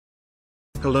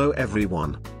Hello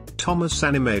everyone. Thomas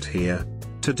Animate here.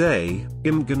 Today,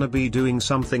 I'm gonna be doing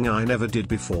something I never did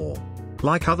before.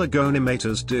 Like other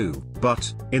Goanimators do,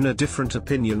 but, in a different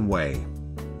opinion way.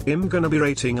 I'm gonna be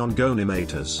rating on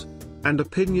Goanimators. And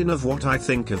opinion of what I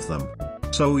think of them.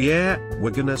 So yeah, we're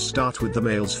gonna start with the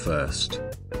males first.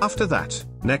 After that,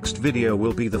 next video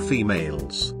will be the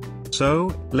females.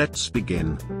 So, let's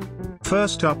begin.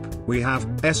 First up, we have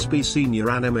SB Senior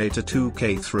Animator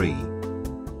 2K3.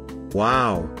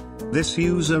 Wow! This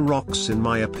user rocks in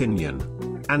my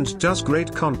opinion. And does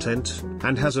great content,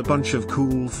 and has a bunch of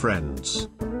cool friends.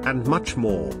 And much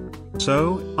more.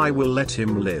 So, I will let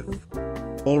him live.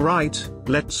 Alright,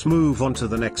 let's move on to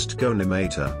the next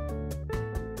Goanimator.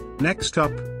 Next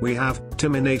up, we have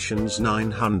Terminations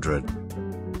 900.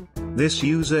 This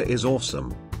user is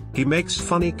awesome. He makes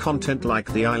funny content like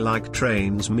the I like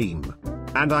trains meme.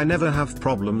 And I never have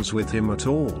problems with him at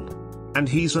all. And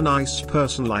he's a nice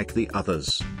person like the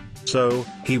others. So,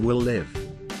 he will live.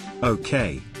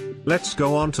 Okay. Let's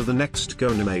go on to the next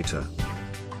Goanimator.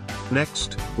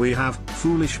 Next, we have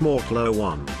Foolish Mortal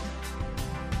 01.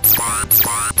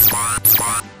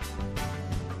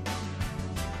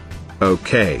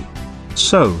 Okay.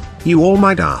 So, you all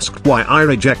might ask why I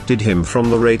rejected him from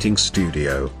the rating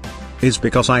studio. Is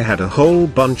because I had a whole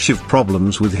bunch of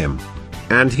problems with him.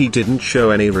 And he didn't show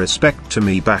any respect to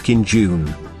me back in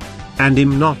June. And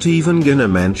I'm not even gonna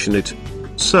mention it.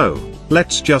 So,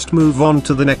 let's just move on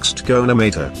to the next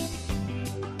Goanimator.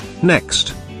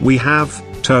 Next, we have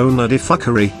Toner de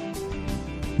Fuckery.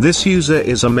 This user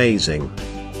is amazing.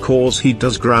 Cause he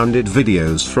does grounded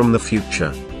videos from the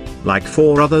future. Like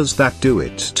 4 others that do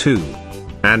it too.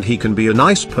 And he can be a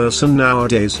nice person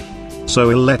nowadays. So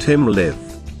we'll let him live.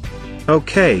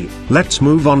 Okay, let's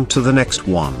move on to the next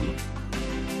one.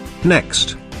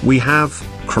 Next, we have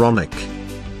Chronic.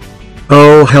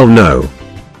 Oh hell no.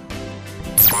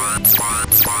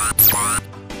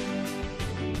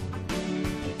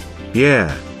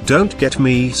 Yeah, don't get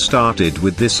me started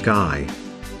with this guy.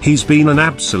 He's been an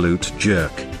absolute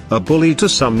jerk, a bully to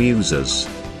some users.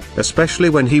 Especially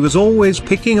when he was always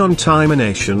picking on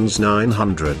Terminations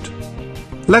 900.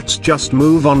 Let's just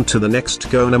move on to the next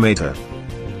Goanimator.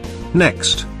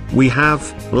 Next, we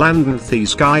have Landenthy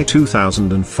Sky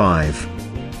 2005.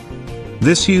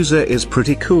 This user is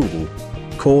pretty cool.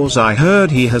 Cause I heard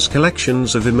he has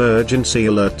collections of emergency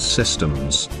alert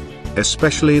systems.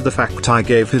 Especially the fact I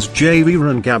gave his JV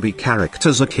and Gabby character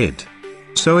as a kid.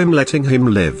 So I'm letting him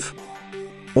live.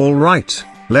 Alright,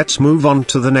 let's move on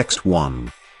to the next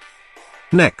one.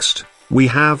 Next, we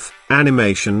have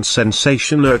Animation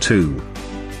Sensation 02.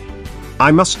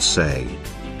 I must say,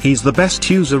 he's the best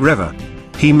user ever.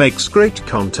 He makes great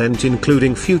content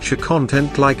including future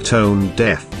content like tone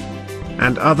deaf.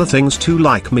 And other things too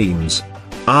like memes.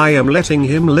 I am letting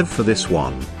him live for this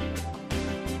one.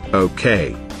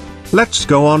 Okay. Let's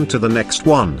go on to the next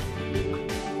one.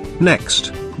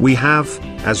 Next, we have,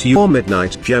 As Your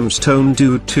Midnight Gemstone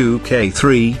Dude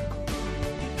 2K3.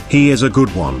 He is a good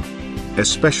one.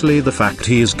 Especially the fact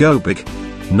he is go big.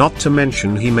 Not to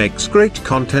mention he makes great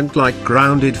content like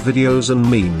grounded videos and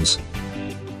memes.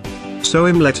 So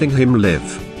I'm letting him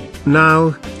live.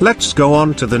 Now, let's go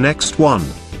on to the next one.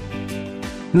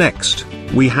 Next,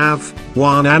 we have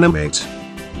Goanimators.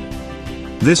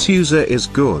 This user is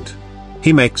good.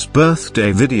 He makes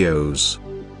birthday videos.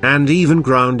 And even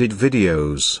grounded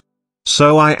videos.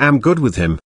 So I am good with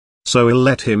him. So I'll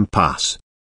let him pass.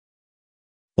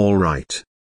 Alright.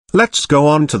 Let's go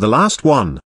on to the last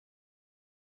one.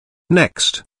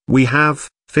 Next, we have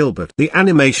Filbert the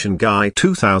Animation Guy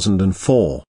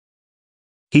 2004.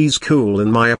 He's cool in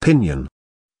my opinion.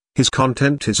 His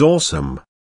content is awesome.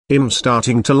 I'm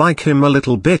starting to like him a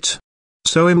little bit.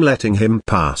 So I'm letting him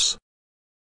pass.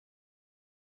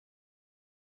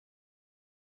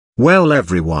 Well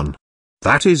everyone.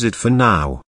 That is it for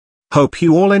now. Hope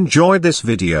you all enjoyed this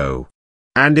video.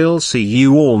 And I'll see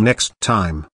you all next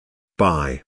time.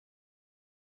 Bye.